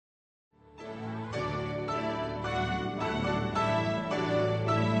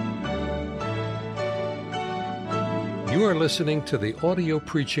You are listening to the audio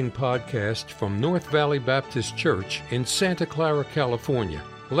preaching podcast from North Valley Baptist Church in Santa Clara, California,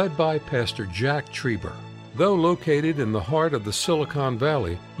 led by Pastor Jack Trieber. Though located in the heart of the Silicon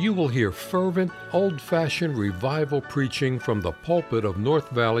Valley, you will hear fervent, old-fashioned revival preaching from the pulpit of North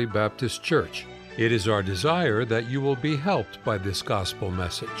Valley Baptist Church. It is our desire that you will be helped by this gospel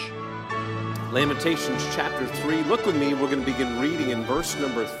message. Lamentations chapter 3. Look with me, we're going to begin reading in verse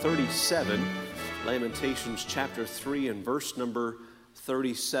number 37. Lamentations chapter 3 and verse number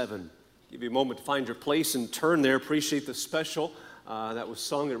 37. Give you a moment to find your place and turn there. Appreciate the special that was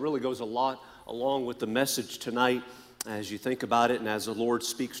sung. It really goes a lot along with the message tonight as you think about it, and as the Lord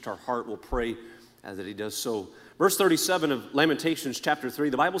speaks to our heart, we'll pray that He does so. Verse 37 of Lamentations chapter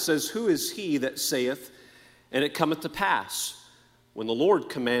 3, the Bible says, "Who is he that saith, and it cometh to pass, when the Lord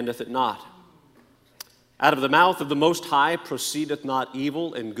commandeth it not? Out of the mouth of the Most High proceedeth not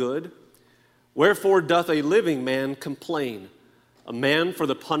evil and good. Wherefore doth a living man complain, a man for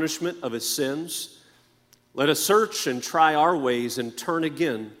the punishment of his sins? Let us search and try our ways and turn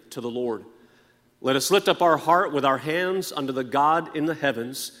again to the Lord. Let us lift up our heart with our hands unto the God in the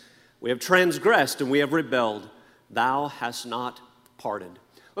heavens. We have transgressed and we have rebelled. Thou hast not pardoned."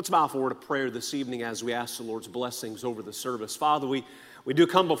 Let's bow forward a prayer this evening as we ask the Lord's blessings over the service. Father, we do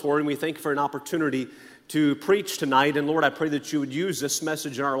come before you and we thank you for an opportunity to preach tonight. And Lord, I pray that you would use this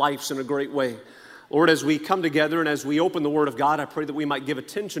message in our lives in a great way. Lord, as we come together and as we open the Word of God, I pray that we might give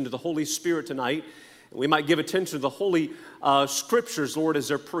attention to the Holy Spirit tonight. And we might give attention to the Holy Scriptures, Lord, as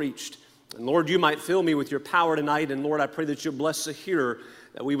they're preached. And Lord, you might fill me with your power tonight. And Lord, I pray that you'll bless the hearer,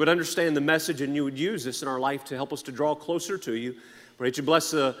 that we would understand the message and you would use this in our life to help us to draw closer to you. Pray that you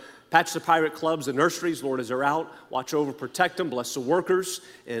bless the Patch the Pirate Clubs, the nurseries, Lord, as they're out. Watch over, protect them, bless the workers,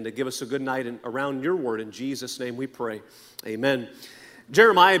 and to give us a good night around your word. In Jesus' name we pray. Amen.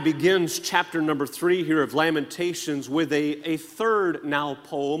 Jeremiah begins chapter number 3 here of Lamentations with a third now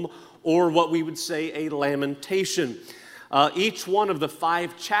poem, or what we would say a lamentation. Each one of the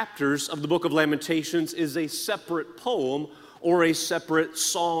 5 chapters of the book of Lamentations is a separate poem or a separate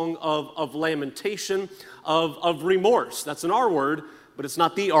song of lamentation, of remorse. That's an R word, but it's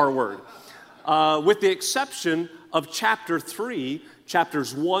not the R word. With the exception of chapter 3,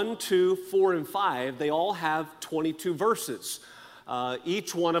 chapters 1, 2, 4, and 5, they all have 22 verses.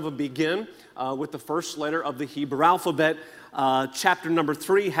 Each one of them begin with the first letter of the Hebrew alphabet. Chapter number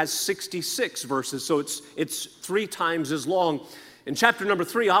 3 has 66 verses, so it's 3 times as long. And chapter number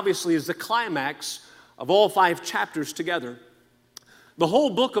 3 obviously is the climax of all 5 chapters together. The whole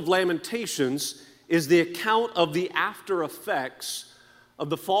book of Lamentations is the account of the after effects of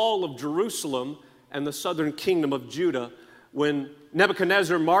the fall of Jerusalem and the southern kingdom of Judah when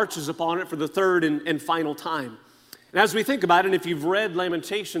Nebuchadnezzar marches upon it for the third and final time. And as we think about it, if you've read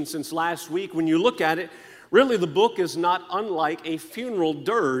Lamentations since last week, when you look at it, really the book is not unlike a funeral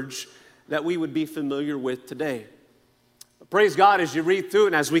dirge that we would be familiar with today. But praise God, as you read through it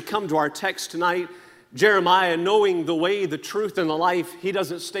and as we come to our text tonight, Jeremiah, knowing the way, the truth, and the life, he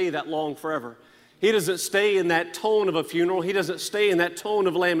doesn't stay that long forever. He doesn't stay in that tone of a funeral. He doesn't stay in that tone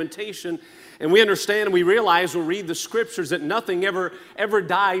of lamentation. And we understand and we realize, we'll read the scriptures, that nothing ever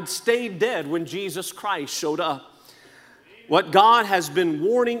died, stayed dead when Jesus Christ showed up. What God has been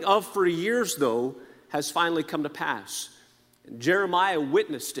warning of for years, though, has finally come to pass. And Jeremiah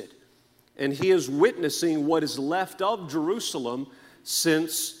witnessed it. And he is witnessing what is left of Jerusalem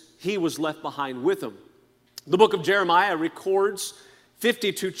since he was left behind with them. The book of Jeremiah records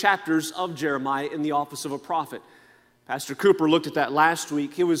 52 chapters of Jeremiah in the office of a prophet. Pastor Cooper looked at that last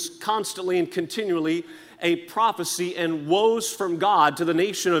week. It was constantly and continually a prophecy and woes from God to the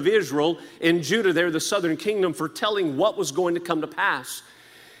nation of Israel in Judah there, the southern kingdom, for telling what was going to come to pass.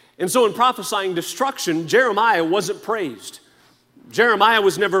 And so in prophesying destruction, Jeremiah wasn't praised. Jeremiah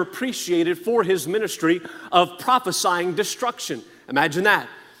was never appreciated for his ministry of prophesying destruction. Imagine that.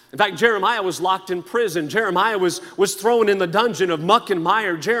 In fact, Jeremiah was locked in prison. Jeremiah was thrown in the dungeon of muck and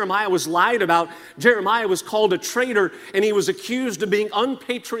mire. Jeremiah was lied about. Jeremiah was called a traitor, and he was accused of being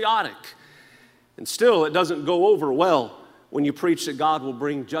unpatriotic. And still, it doesn't go over well when you preach that God will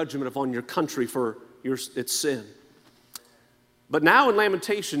bring judgment upon your country for its sin. But now in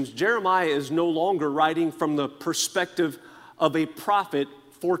Lamentations, Jeremiah is no longer writing from the perspective of a prophet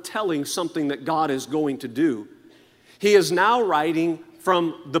foretelling something that God is going to do. He is now writing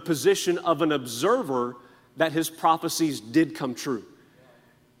from the position of an observer that his prophecies did come true.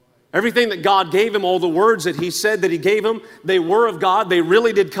 Everything that God gave him, all the words that he said that he gave him, they were of God. They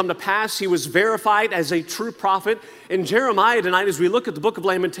really did come to pass. He was verified as a true prophet. And Jeremiah tonight, as we look at the book of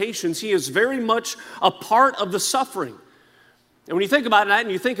Lamentations, he is very much a part of the suffering. And when you think about that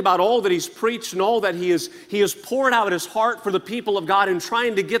and you think about all that he's preached and all that he has poured out his heart for the people of God and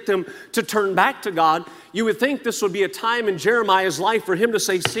trying to get them to turn back to God, you would think this would be a time in Jeremiah's life for him to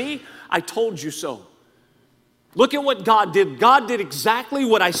say, see, I told you so. Look at what God did. God did exactly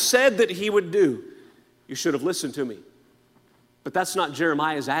what I said that he would do. You should have listened to me. But that's not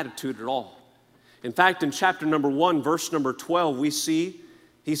Jeremiah's attitude at all. In fact, in chapter number 1, verse number 12, we see,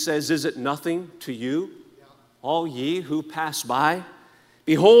 he says, is it nothing to you, all ye who pass by?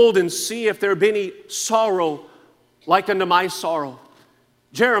 Behold and see if there be any sorrow like unto my sorrow.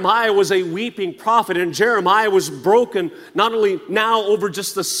 Jeremiah was a weeping prophet, and Jeremiah was broken not only now over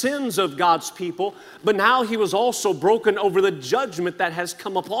just the sins of God's people, but now he was also broken over the judgment that has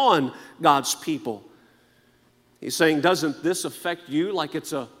come upon God's people. He's saying, doesn't this affect you like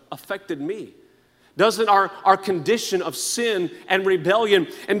it's affected me? Doesn't our condition of sin and rebellion,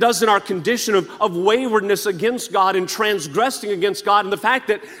 and doesn't our condition of waywardness against God and transgressing against God, and the fact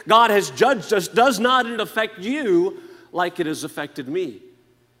that God has judged us, does not it affect you like it has affected me?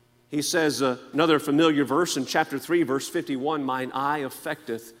 He says another familiar verse in chapter 3, verse 51, mine eye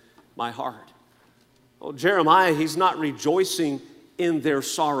affecteth my heart. Well, Jeremiah, he's not rejoicing in their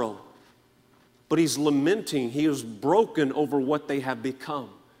sorrow, but he's lamenting. He is broken over what they have become.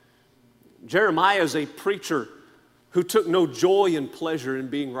 Jeremiah is a preacher who took no joy and pleasure in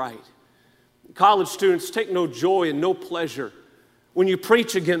being right. College students take no joy and no pleasure when you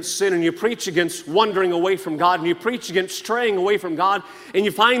preach against sin and you preach against wandering away from God and you preach against straying away from God, and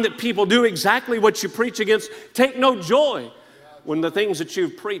you find that people do exactly what you preach against. Take no joy when the things that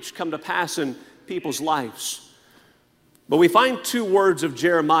you've preached come to pass in people's lives. But we find two words of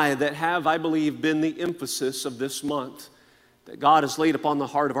Jeremiah that have, I believe, been the emphasis of this month that God has laid upon the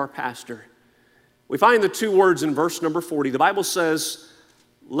heart of our pastor. We find the two words in verse number 40. The Bible says,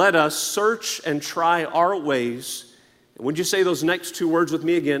 let us search and try our ways. And would you say those next two words with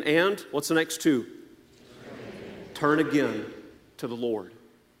me again? And what's the next two? Turn again to the Lord.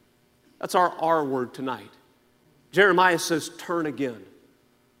 That's our R word tonight. Jeremiah says, turn again.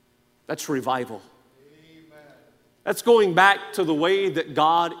 That's revival. That's going back to the way that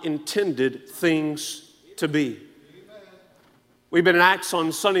God intended things to be. We've been in Acts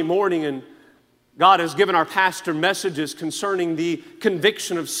on Sunday morning, and God has given our pastor messages concerning the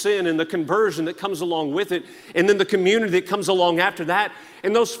conviction of sin and the conversion that comes along with it, and then the community that comes along after that.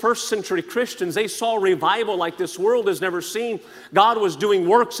 And those first century Christians, they saw revival like this world has never seen. God was doing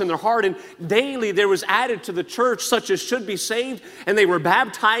works in their heart, and daily there was added to the church such as should be saved, and they were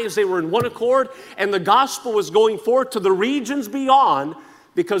baptized, they were in one accord, and the gospel was going forth to the regions beyond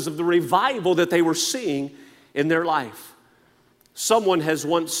because of the revival that they were seeing in their life. Someone has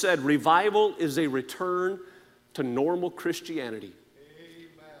once said, revival is a return to normal Christianity.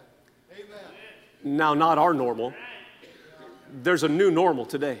 Amen. Amen. Now, not our normal. There's a new normal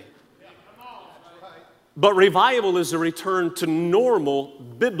today. But revival is a return to normal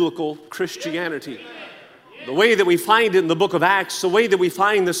biblical Christianity. The way that we find it in the book of Acts, the way that we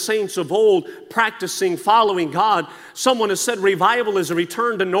find the saints of old practicing, following God. Someone has said revival is a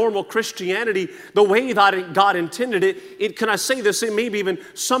return to normal Christianity, the way that God intended it. Can I say this and maybe even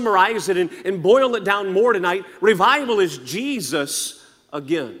summarize it and boil it down more tonight? Revival is Jesus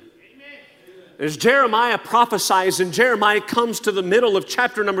again. As Jeremiah prophesies, and Jeremiah comes to the middle of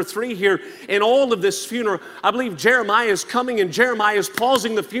chapter number 3 here in all of this funeral, I believe Jeremiah is coming, and Jeremiah is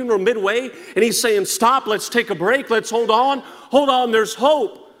pausing the funeral midway, and he's saying, stop, let's take a break, let's hold on, there's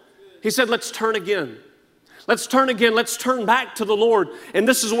hope. He said, let's turn again. Let's turn again, let's turn back to the Lord. And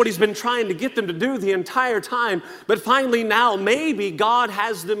this is what he's been trying to get them to do the entire time. But finally now, maybe God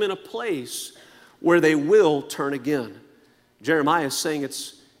has them in a place where they will turn again. Jeremiah is saying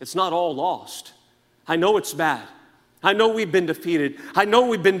it's not all lost. I know it's bad. I know we've been defeated. I know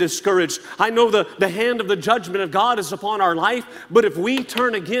we've been discouraged. I know the hand of the judgment of God is upon our life. But if we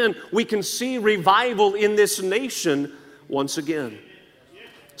turn again, we can see revival in this nation once again.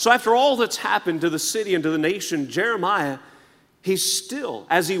 So after all that's happened to the city and to the nation, Jeremiah, he's still,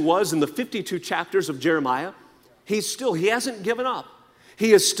 as he was in the 52 chapters of Jeremiah, he hasn't given up.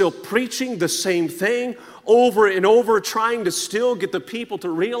 He is still preaching the same thing over and over, trying to still get the people to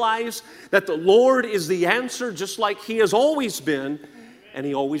realize that the Lord is the answer, just like he has always been, and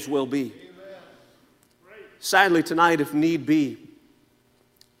he always will be. Sadly, tonight, if need be,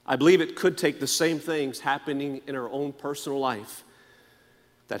 I believe it could take the same things happening in our own personal life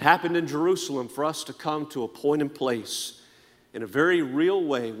that happened in Jerusalem for us to come to a point and place in a very real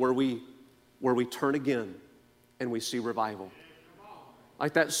way where we turn again and we see revival.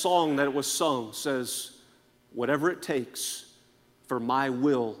 Like that song that was sung says, whatever it takes for my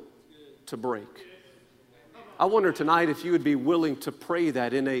will to break. I wonder tonight if you would be willing to pray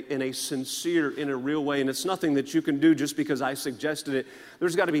that in a sincere, in a real way. And it's nothing that you can do just because I suggested it.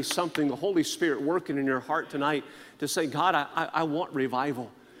 There's got to be something, the Holy Spirit working in your heart tonight to say, God, I want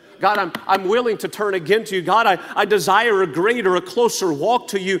revival. God, I'm willing to turn again to you. God, I desire a greater, a closer walk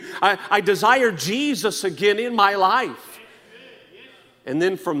to you. I desire Jesus again in my life. And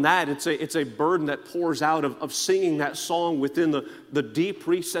then from that, it's a burden that pours out of singing that song within the deep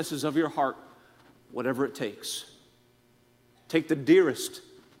recesses of your heart. Whatever it takes. Take the dearest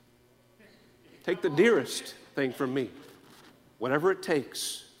thing from me. Whatever it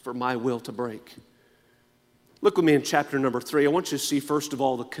takes for my will to break. Look with me in chapter number 3. I want you to see, first of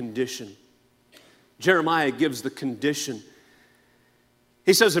all, the condition. Jeremiah gives the condition.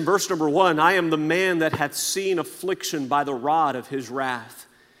 He says in verse number 1, I am the man that hath seen affliction by the rod of his wrath.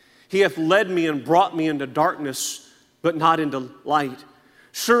 He hath led me and brought me into darkness, but not into light.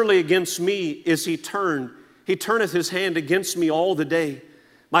 Surely against me is he turned. He turneth his hand against me all the day.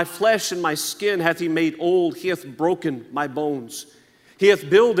 My flesh and my skin hath he made old. He hath broken my bones. He hath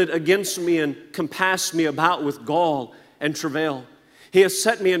builded against me and compassed me about with gall and travail. He hath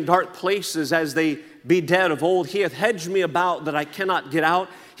set me in dark places as they be dead of old. He hath hedged me about that I cannot get out.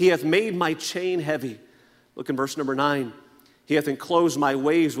 He hath made my chain heavy. Look in verse number 9. He hath enclosed my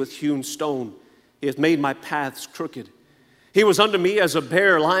ways with hewn stone. He hath made my paths crooked. He was unto me as a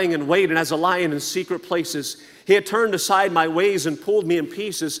bear lying in wait, and as a lion in secret places. He had turned aside my ways and pulled me in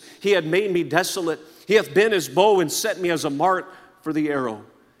pieces. He had made me desolate. He hath bent his bow and set me as a mark for the arrow.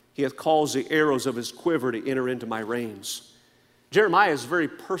 He hath caused the arrows of his quiver to enter into my reins. Jeremiah is very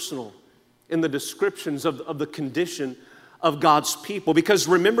personal in the descriptions of the condition of God's people. Because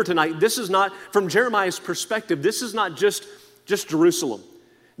remember tonight, this is not, from Jeremiah's perspective, this is not just Jerusalem.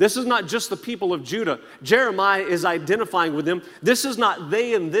 This is not just the people of Judah. Jeremiah is identifying with them. This is not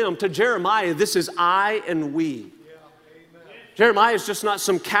they and them. To Jeremiah, this is I and we. Jeremiah is just not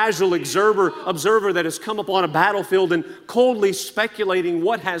some casual observer that has come upon a battlefield and coldly speculating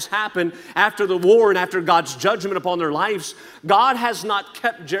what has happened after the war and after God's judgment upon their lives. God has not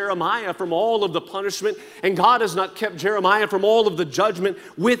kept Jeremiah from all of the punishment, and God has not kept Jeremiah from all of the judgment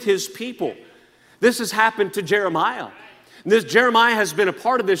with his people. This has happened to Jeremiah. Jeremiah has been a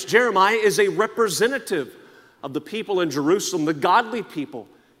part of this. Jeremiah is a representative of the people in Jerusalem, the godly people,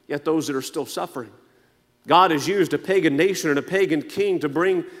 yet those that are still suffering. God has used a pagan nation and a pagan king to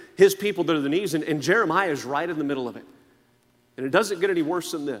bring his people to the knees, and Jeremiah is right in the middle of it. And it doesn't get any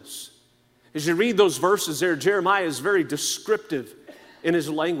worse than this. As you read those verses there, Jeremiah is very descriptive in his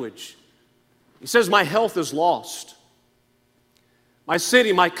language. He says, my health is lost. My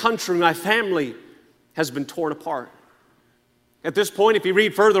city, my country, my family has been torn apart. At this point, if you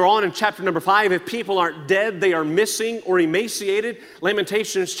read further on in chapter number 5, if people aren't dead, they are missing or emaciated.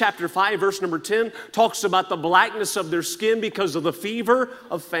 Lamentations chapter 5, verse number 10 talks about the blackness of their skin because of the fever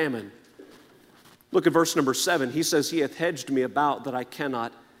of famine. Look at verse number 7. He says, he hath hedged me about that I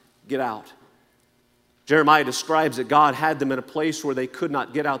cannot get out. Jeremiah describes that God had them in a place where they could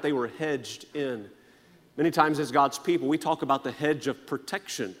not get out. They were hedged in. Many times as God's people, we talk about the hedge of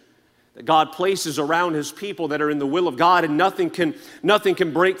protection that God places around his people that are in the will of God, and nothing can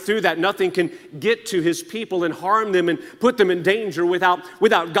break through that. Nothing can get to his people and harm them and put them in danger without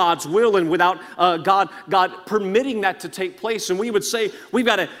God's will and without God permitting that to take place. And we would say we've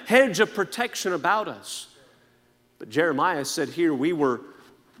got a hedge of protection about us. But Jeremiah said here we were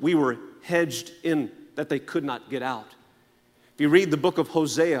hedged in that they could not get out. If you read the book of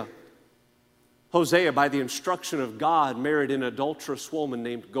Hosea, by the instruction of God, married an adulterous woman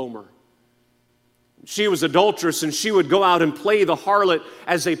named Gomer. She was adulterous, and she would go out and play the harlot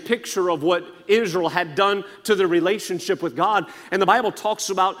as a picture of what Israel had done to their relationship with God. And the Bible talks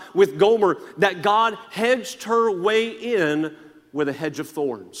about with Gomer that God hedged her way in with a hedge of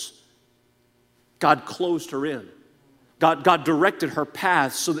thorns. God closed her in. God directed her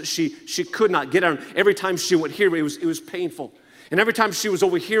path so that she could not get out. Every time she went here, it was painful. And every time she was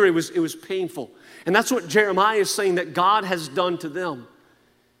over here, it was painful. And that's what Jeremiah is saying that God has done to them.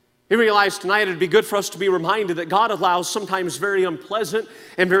 You realize tonight it'd be good for us to be reminded that God allows sometimes very unpleasant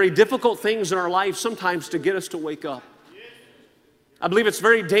and very difficult things in our life sometimes to get us to wake up. I believe it's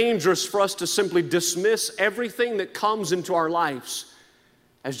very dangerous for us to simply dismiss everything that comes into our lives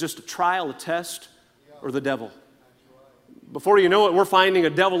as just a trial, a test, or the devil. Before you know it, we're finding a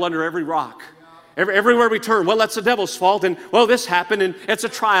devil under every rock. Everywhere we turn, well, that's the devil's fault, and well, this happened, and it's a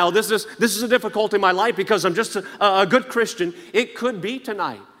trial. This is a difficulty in my life because I'm just a good Christian. It could be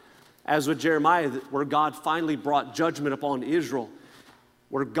tonight, as with Jeremiah, where God finally brought judgment upon Israel,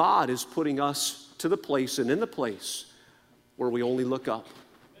 where God is putting us to the place and in the place where we only look up.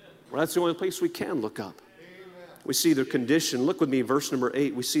 Well, that's the only place we can look up. we see their condition. Look with me, verse number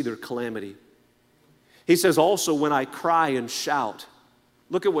 8, we see their calamity. He says, also when I cry and shout,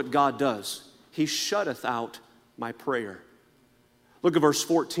 look at what God does. He shutteth out my prayer. Look at verse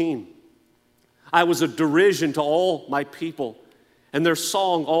 14. I was a derision to all my people, and their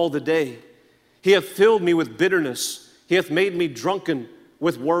song all the day. He hath filled me with bitterness. He hath made me drunken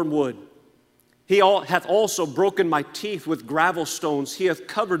with wormwood. He hath also broken my teeth with gravel stones. He hath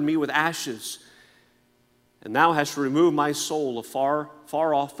covered me with ashes. And thou hast removed my soul afar,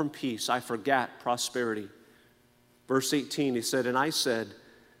 far off from peace. I forgat prosperity. Verse 18, he said, and I said,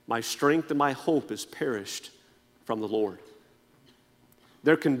 my strength and my hope is perished from the Lord.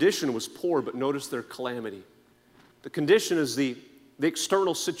 Their condition was poor, but notice their calamity. The condition is the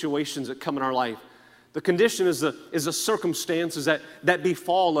external situations that come in our life. The condition is the circumstances that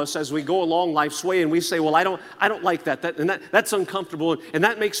befall us as we go along life's way, and we say, well, I don't like that's uncomfortable, and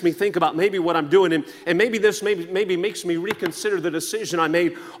that makes me think about maybe what I'm doing, and maybe this maybe makes me reconsider the decision I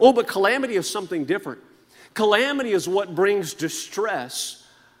made. Oh, but calamity is something different. Calamity is what brings distress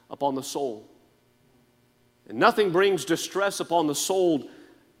upon the soul. And nothing brings distress upon the soul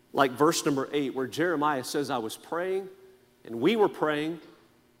like verse number 8, where Jeremiah says, I was praying, and we were praying,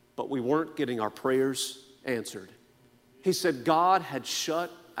 but we weren't getting our prayers answered. He said God had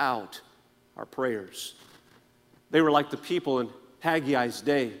shut out our prayers. They were like the people in Haggai's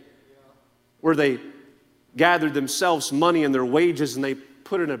day, where they gathered themselves money and their wages and they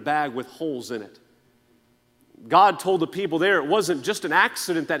put it in a bag with holes in it. God told the people there it wasn't just an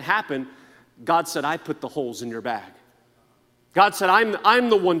accident that happened. God said, I put the holes in your bag. God said, I'm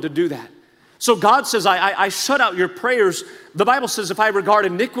the one to do that. So God says, I shut out your prayers. The Bible says, if I regard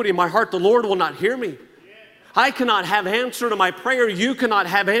iniquity in my heart, the Lord will not hear me. I cannot have answer to my prayer. You cannot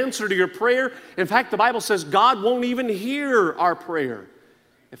have answer to your prayer. In fact, the Bible says God won't even hear our prayer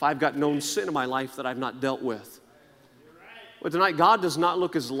if I've got known sin in my life that I've not dealt with. But tonight, God does not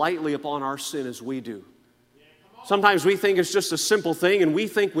look as lightly upon our sin as we do. Sometimes we think it's just a simple thing, and we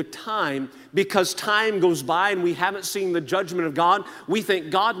think with time, because time goes by and we haven't seen the judgment of God, we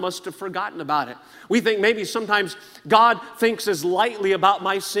think God must have forgotten about it. We think maybe sometimes God thinks as lightly about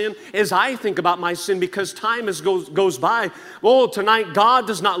my sin as I think about my sin because time goes by. Oh, tonight God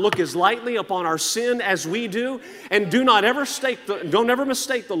does not look as lightly upon our sin as we do, and don't ever mistake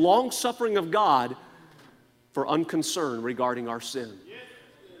the long suffering of God for unconcern regarding our sin.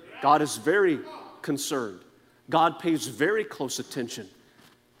 God is very concerned. God pays very close attention.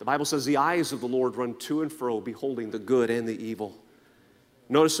 The Bible says the eyes of the Lord run to and fro, beholding the good and the evil.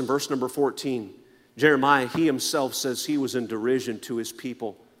 Notice in verse number 14, Jeremiah, he himself says he was in derision to his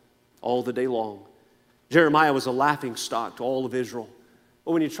people all the day long. Jeremiah was a laughingstock to all of Israel.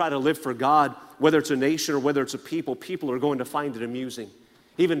 But when you try to live for God, whether it's a nation or whether it's a people, people are going to find it amusing.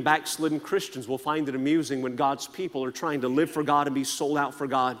 Even backslidden Christians will find it amusing when God's people are trying to live for God and be sold out for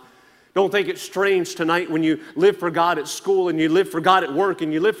God. Don't think it's strange tonight when you live for God at school and you live for God at work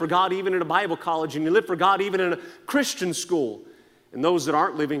and you live for God even in a Bible college and you live for God even in a Christian school. And those that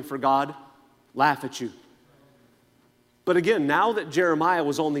aren't living for God laugh at you. But again, now that Jeremiah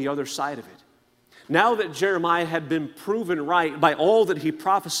was on the other side of it, now that Jeremiah had been proven right by all that he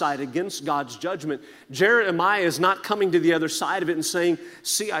prophesied against God's judgment, Jeremiah is not coming to the other side of it and saying,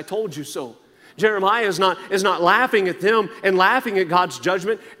 see, I told you so. Jeremiah is not laughing at them and laughing at God's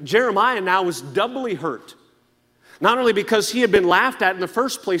judgment. Jeremiah now is doubly hurt. Not only because he had been laughed at in the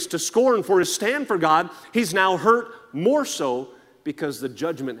first place to scorn for his stand for God, he's now hurt more so because the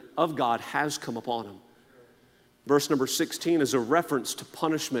judgment of God has come upon him. Verse number 16 is a reference to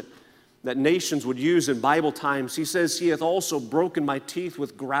punishment that nations would use in Bible times. He says, he hath also broken my teeth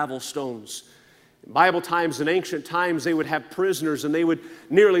with gravel stones. In Bible times, in ancient times, they would have prisoners and they would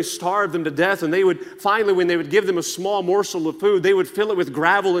nearly starve them to death, and they would finally, when they would give them a small morsel of food, they would fill it with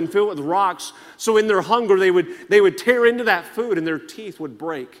gravel and fill it with rocks. So in their hunger, they would tear into that food and their teeth would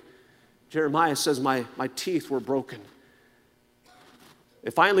break. Jeremiah says, my teeth were broken.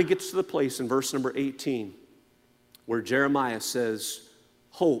 It finally gets to the place in verse number 18 where Jeremiah says,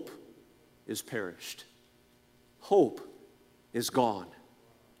 hope is perished. Hope is gone.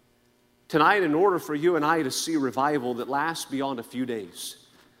 Tonight, in order for you and I to see revival that lasts beyond a few days,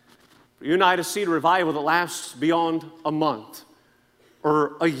 for you and I to see revival that lasts beyond a month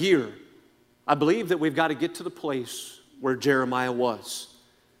or a year, I believe that we've got to get to the place where Jeremiah was.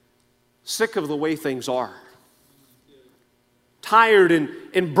 Sick of the way things are. Tired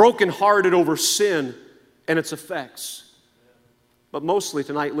and brokenhearted over sin and its effects. But mostly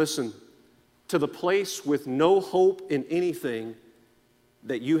tonight, listen, to the place with no hope in anything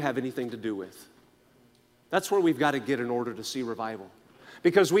that you have anything to do with. That's where we've got to get in order to see revival.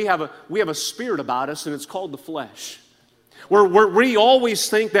 Because we have a spirit about us, and it's called the flesh. We always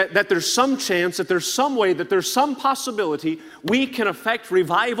think that there's some chance, that there's some way, that there's some possibility we can affect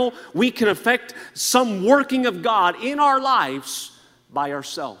revival, we can affect some working of God in our lives by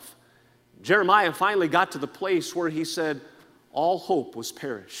ourselves. Jeremiah finally got to the place where he said, all hope was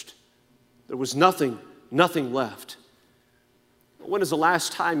perished. There was nothing left. When is the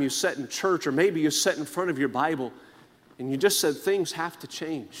last time you sat in church, or maybe you sat in front of your Bible and you just said, things have to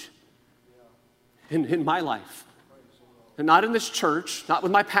change in my life? And not in this church, not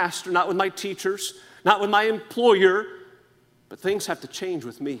with my pastor, not with my teachers, not with my employer, but things have to change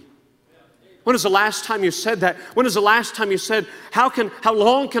with me. When is the last time you said that? When is the last time you said, how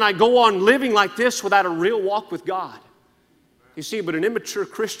long can I go on living like this without a real walk with God? You see, but an immature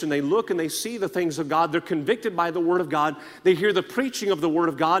Christian, they look and they see the things of God. They're convicted by the Word of God. They hear the preaching of the Word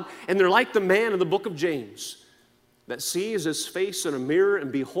of God. And they're like the man in the book of James that sees his face in a mirror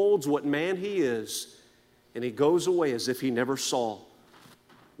and beholds what man he is. And he goes away as if he never saw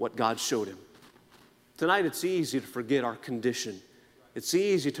what God showed him. Tonight it's easy to forget our condition. It's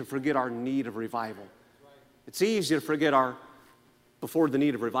easy to forget our need of revival. It's easy to forget before the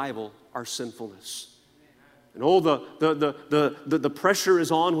need of revival, our sinfulness. And the pressure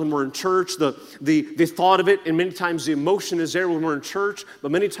is on when we're in church, the thought of it, and many times the emotion is there when we're in church, but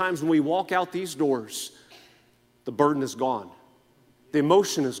many times when we walk out these doors, the burden is gone. The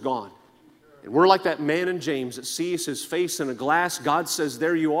emotion is gone. And we're like that man in James that sees his face in a glass. God says,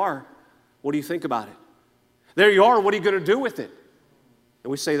 there you are. What do you think about it? There you are. What are you going to do with it?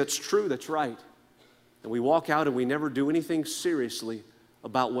 And we say, that's true, that's right. And we walk out and we never do anything seriously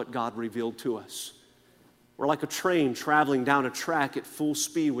about what God revealed to us. We're like a train traveling down a track at full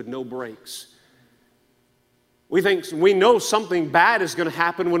speed with no brakes. We know something bad is going to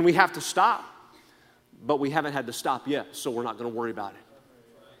happen when we have to stop, but we haven't had to stop yet, so we're not going to worry about it.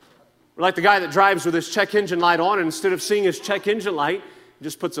 We're like the guy that drives with his check engine light on, and instead of seeing his check engine light, he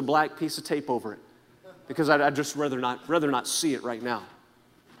just puts a black piece of tape over it, because I'd just rather not see it right now.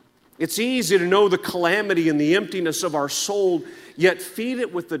 It's easy to know the calamity and the emptiness of our soul, yet feed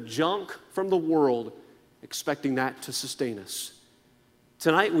it with the junk from the world, expecting that to sustain us.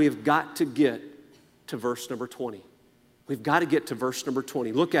 Tonight we've got to get to verse number 20. We've got to get to verse number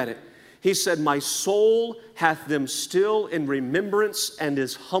 20. Look at it. He said, my soul hath them still in remembrance and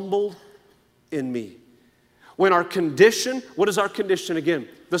is humbled in me. When our condition, what is our condition again?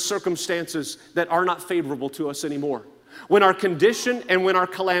 The circumstances that are not favorable to us anymore. When our condition and when our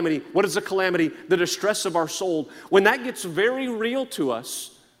calamity, what is the calamity? The distress of our soul. When that gets very real to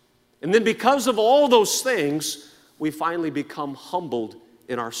us, and then because of all those things, we finally become humbled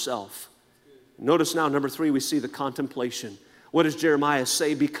in ourselves. Notice now, number 3, we see the contemplation. What does Jeremiah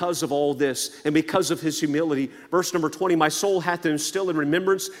say? Because of all this and because of his humility. Verse number 20, my soul hath them still in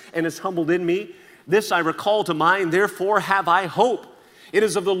remembrance and is humbled in me. This I recall to mind, therefore have I hope. It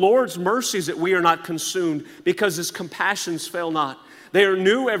is of the Lord's mercies that we are not consumed, because his compassions fail not. They are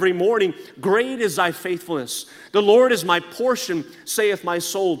new every morning. Great is thy faithfulness. The Lord is my portion, saith my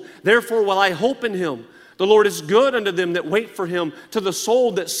soul. Therefore will I hope in him. The Lord is good unto them that wait for him, to the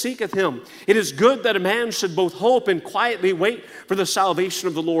soul that seeketh him. It is good that a man should both hope and quietly wait for the salvation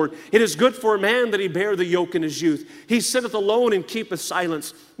of the Lord. It is good for a man that he bear the yoke in his youth. He sitteth alone and keepeth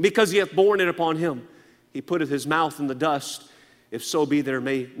silence, because he hath borne it upon him. He putteth his mouth in the dust, if so be there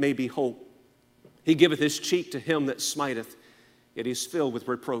may be hope. He giveth his cheek to him that smiteth, yet he is filled with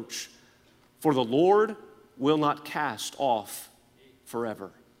reproach. For the Lord will not cast off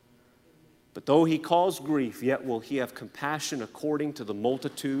forever. But though he cause grief, yet will he have compassion according to the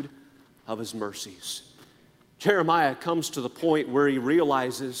multitude of his mercies. Jeremiah comes to the point where he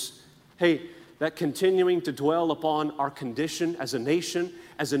realizes, hey, that continuing to dwell upon our condition as a nation,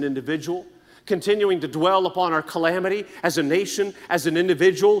 as an individual, continuing to dwell upon our calamity as a nation, as an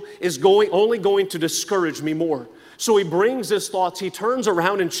individual, is only going to discourage me more. So he brings his thoughts, he turns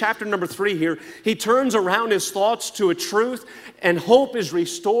around in chapter number 3 here, he turns around his thoughts to a truth, and hope is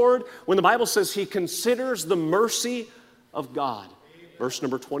restored when the Bible says he considers the mercy of God. Verse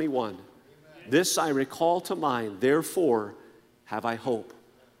number 21, this I recall to mind, therefore have I hope.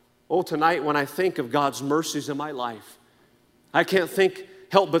 Oh, tonight when I think of God's mercies in my life, I can't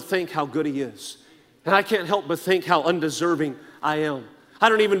help but think how good he is. And I can't help but think how undeserving I am. I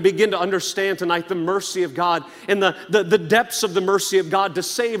don't even begin to understand tonight the mercy of God and the depths of the mercy of God to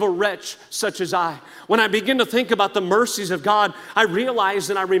save a wretch such as I. When I begin to think about the mercies of God, I realize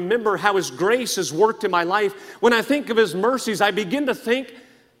and I remember how his grace has worked in my life. When I think of his mercies, I begin to think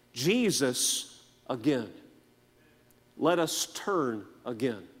Jesus again. Let us turn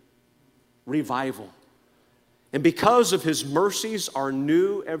again. Revival. And because of His mercies are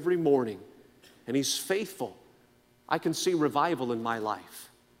new every morning, and He's faithful, I can see revival in my life.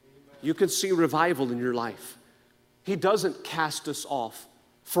 You can see revival in your life. He doesn't cast us off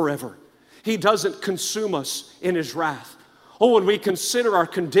forever. He doesn't consume us in His wrath. Oh, when we consider our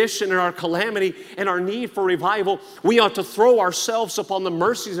condition and our calamity and our need for revival, we ought to throw ourselves upon the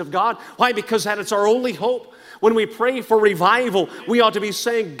mercies of God. Why? Because that is our only hope. When we pray for revival, we ought to be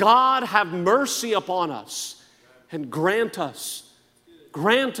saying, God, have mercy upon us and grant us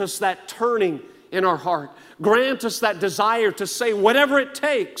that turning in our heart. Grant us that desire to say, whatever it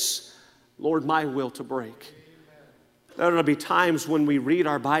takes, Lord, my will to break. There will be times when we read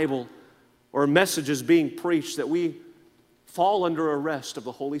our Bible or messages being preached that we fall under arrest of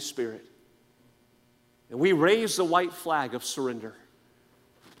the Holy Spirit. And we raise the white flag of surrender.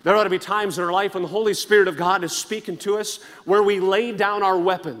 There ought to be times in our life when the Holy Spirit of God is speaking to us where we lay down our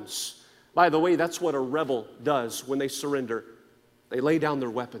weapons. By the way, that's what a rebel does when they surrender. They lay down their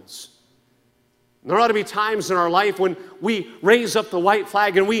weapons. There ought to be times in our life when we raise up the white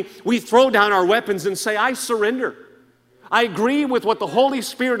flag and we throw down our weapons and say, I surrender. I agree with what the Holy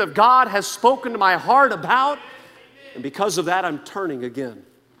Spirit of God has spoken to my heart about. And because of that, I'm turning again.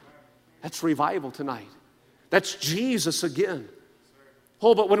 That's revival tonight. That's Jesus again.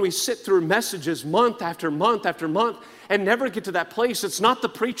 Oh, but when we sit through messages month after month after month and never get to that place, it's not the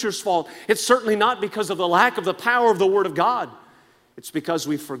preacher's fault. It's certainly not because of the lack of the power of the Word of God. It's because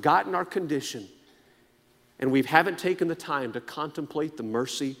we've forgotten our condition and we haven't taken the time to contemplate the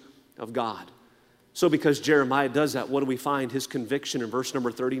mercy of God. So because Jeremiah does that, what do we find? His conviction in verse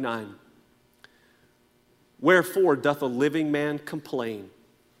number 39. Wherefore doth a living man complain,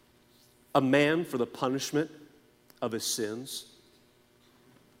 a man for the punishment of his sins?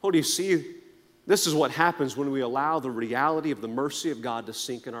 Oh, do you see? This is what happens when we allow the reality of the mercy of God to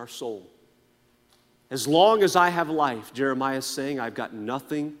sink in our soul. As long as I have life, Jeremiah is saying, I've got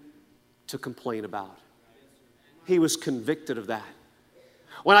nothing to complain about. He was convicted of that.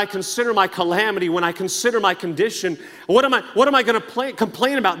 When I consider my calamity, when I consider my condition, what am I going to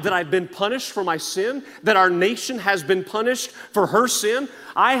complain about? That I've been punished for my sin? That our nation has been punished for her sin?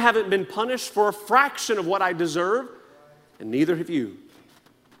 I haven't been punished for a fraction of what I deserve, and neither have you.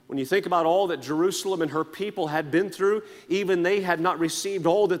 When you think about all that Jerusalem and her people had been through, even they had not received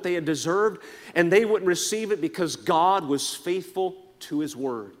all that they had deserved, and they wouldn't receive it because God was faithful to His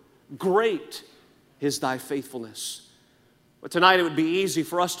word. Great is thy faithfulness. But tonight it would be easy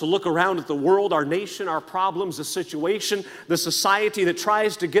for us to look around at the world, our nation, our problems, the situation, the society that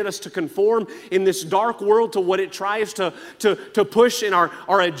tries to get us to conform in this dark world to what it tries to push in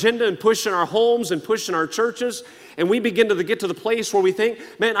our agenda and push in our homes and push in our churches. And we begin to get to the place where we think,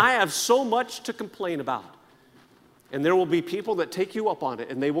 man, I have so much to complain about. And there will be people that take you up on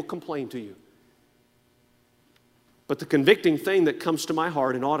it and they will complain to you. But the convicting thing that comes to my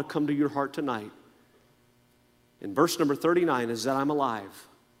heart and ought to come to your heart tonight in verse number 39 is that I'm alive,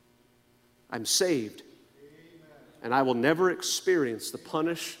 I'm saved, and I will never experience the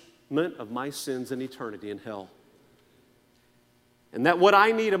punishment of my sins in eternity in hell. And that what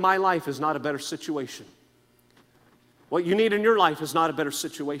I need in my life is not a better situation. What you need in your life is not a better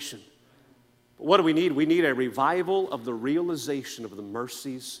situation. But what do we need? We need a revival of the realization of the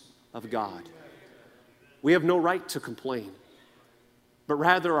mercies of God. We have no right to complain. But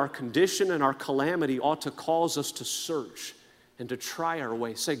rather our condition and our calamity ought to cause us to search and to try our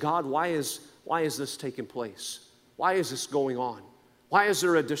way. Say, God, why is this taking place? Why is this going on? Why is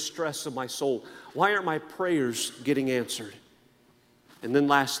there a distress of my soul? Why aren't my prayers getting answered? And then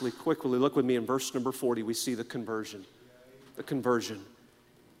lastly, quickly, look with me in verse number 40, we see the conversion. The conversion.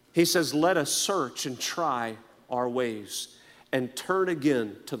 He says, let us search and try our ways and turn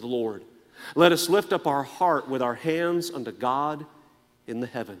again to the Lord. Let us lift up our heart with our hands unto God in the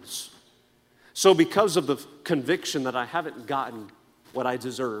heavens. So because of the conviction that I haven't gotten what I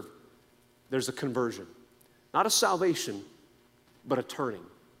deserve, there's a conversion. Not a salvation, but a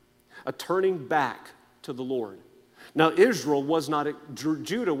turning back to the Lord. Now Judah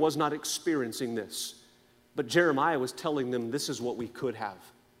was not experiencing this, but Jeremiah was telling them this is what we could have.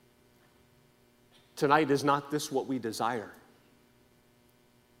 Tonight, is not this what we desire?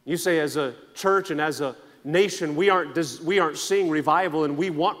 You say as a church and as a nation, we aren't seeing revival, and we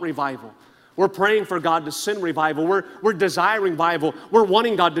want revival. We're praying for God to send revival. We're desiring revival. We're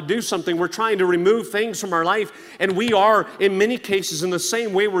wanting God to do something. We're trying to remove things from our life, and we are, in many cases, in the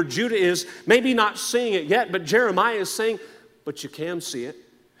same way where Judah is, maybe not seeing it yet, but Jeremiah is saying, but you can see it.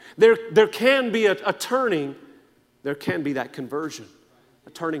 There can be a turning. There can be that conversion,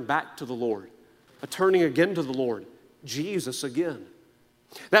 a turning back to the Lord, a turning again to the Lord, Jesus again.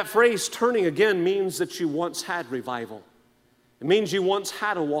 That phrase, turning again, means that you once had revival. It means you once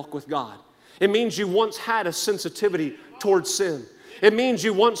had a walk with God. It means you once had a sensitivity towards sin. It means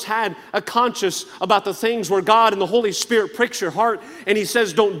you once had a conscience about the things where God and the Holy Spirit pricks your heart and He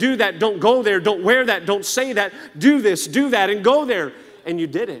says, don't do that, don't go there, don't wear that, don't say that, do this, do that, and go there. And you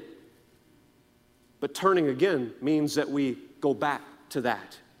did it. But turning again means that we go back to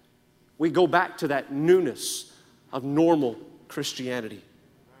that. We go back to that newness of normal Christianity.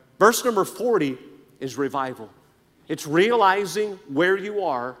 Verse number 40 is revival. It's realizing where you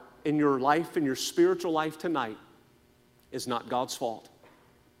are in your life, in your spiritual life tonight, is not God's fault.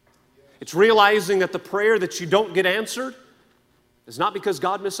 It's realizing that the prayer that you don't get answered is not because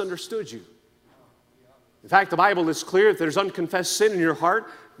God misunderstood you. In fact, the Bible is clear, if there's unconfessed sin in your heart,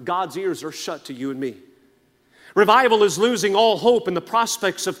 God's ears are shut to you and me. Revival is losing all hope in the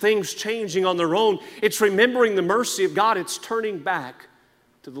prospects of things changing on their own. It's remembering the mercy of God. It's turning back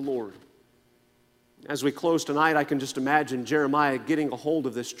to the Lord. As we close tonight, I can just imagine Jeremiah getting a hold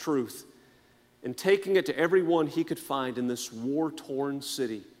of this truth and taking it to everyone he could find in this war-torn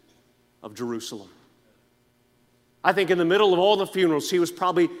city of Jerusalem. I think in the middle of all the funerals, he was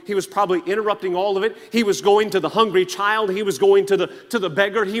probably interrupting all of it. He was going to the hungry child. He was going to the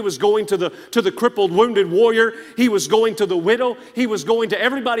beggar. He was going to the crippled, wounded warrior. He was going to the widow. He was going to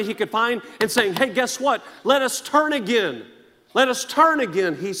everybody he could find and saying, hey, guess what? Let us turn again. Let us turn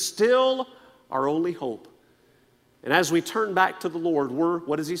again. He's still our only hope. And as we turn back to the Lord,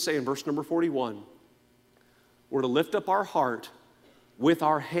 what does He say in verse number 41? We're to lift up our heart with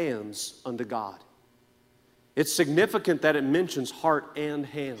our hands unto God. It's significant that it mentions heart and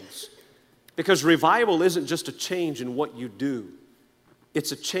hands, because revival isn't just a change in what you do.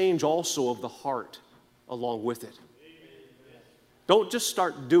 It's a change also of the heart along with it. Don't just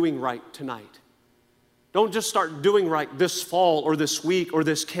start doing right tonight. Don't just start doing right this fall or this week or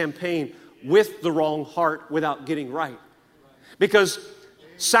this campaign with the wrong heart without getting right. Because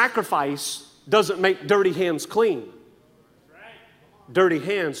sacrifice doesn't make dirty hands clean. Dirty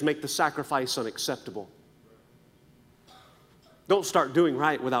hands make the sacrifice unacceptable. Don't start doing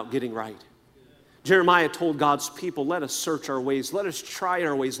right without getting right. Jeremiah told God's people, let us search our ways. Let us try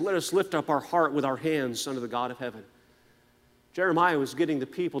our ways. Let us lift up our heart with our hands unto the God of heaven. Jeremiah was getting the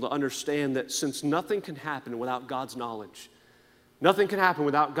people to understand that since nothing can happen without God's knowledge, nothing can happen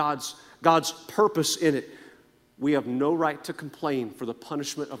without God's purpose in it, we have no right to complain for the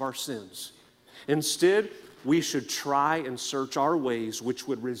punishment of our sins. Instead, we should try and search our ways, which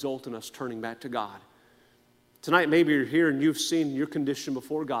would result in us turning back to God. Tonight, maybe you're here and you've seen your condition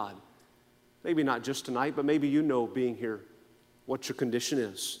before God. Maybe not just tonight, but maybe you know being here what your condition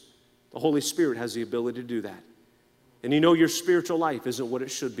is. The Holy Spirit has the ability to do that. And you know your spiritual life isn't what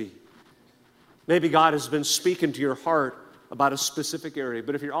it should be. Maybe God has been speaking to your heart about a specific area,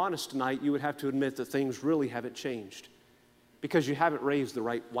 but if you're honest tonight, you would have to admit that things really haven't changed because you haven't raised the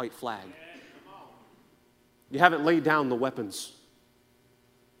right white flag. You haven't laid down the weapons.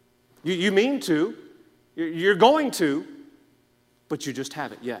 You mean to, you're going to, but you just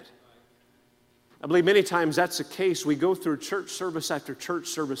haven't yet. I believe many times that's the case. We go through church service after church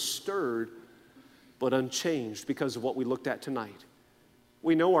service stirred, but unchanged because of what we looked at tonight.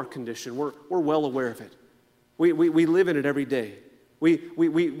 We know our condition. We're well aware of it. We live in it every day.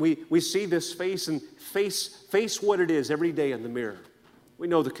 We see this face and face what it is every day in the mirror. We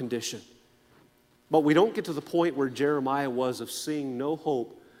know the condition. But we don't get to the point where Jeremiah was of seeing no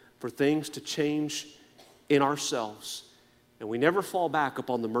hope for things to change in ourselves. And we never fall back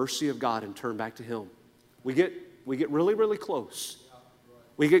upon the mercy of God and turn back to Him. We get really, really close.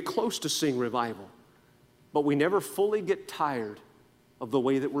 We get close to seeing revival. But we never fully get tired of the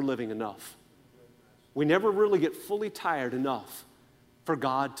way that we're living enough. We never really get fully tired enough for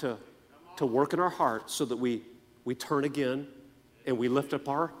God to work in our hearts so that we turn again and we lift up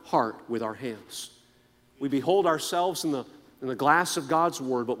our heart with our hands. We behold ourselves in the glass of God's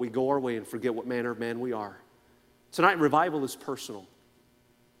Word, but we go our way and forget what manner of man we are. Tonight, revival is personal.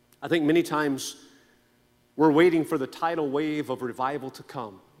 I think many times we're waiting for the tidal wave of revival to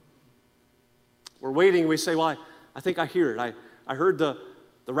come. We're waiting, we say, well, I think I hear it. I heard the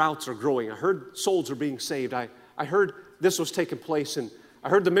routes are growing. I heard souls are being saved. I heard this was taking place, and I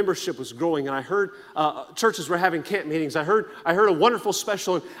heard the membership was growing, and I heard churches were having camp meetings. I heard a wonderful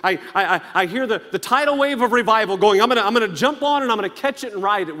special, and I hear the tidal wave of revival going. I'm gonna jump on and I'm gonna catch it and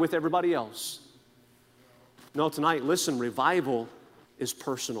ride it with everybody else. No, tonight, listen, revival is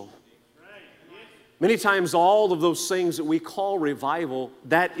personal. Many times all of those things that we call revival,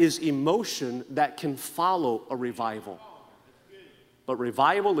 that is emotion that can follow a revival. But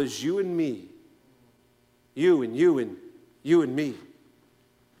revival is you and me. You and you and you and me.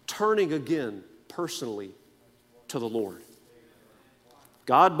 turning again personally to the Lord.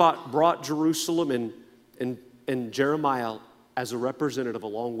 God brought Jerusalem and Jeremiah as a representative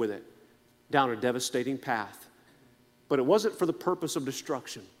along with it down a devastating path. But it wasn't for the purpose of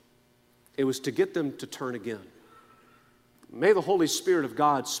destruction. It was to get them to turn again. May the Holy Spirit of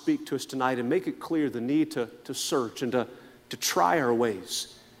God speak to us tonight and make it clear the need to search and to try our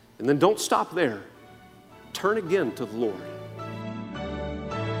ways. And then don't stop there. Turn again to the Lord.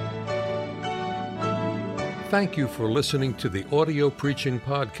 Thank you for listening to the audio preaching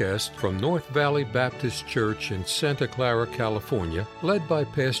podcast from North Valley Baptist Church in Santa Clara, California, led by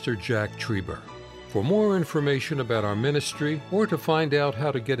Pastor Jack Trieber. For more information about our ministry or to find out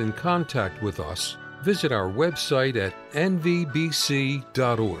how to get in contact with us, visit our website at nvbc.org.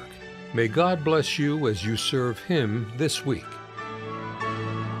 May God bless you as you serve Him this week.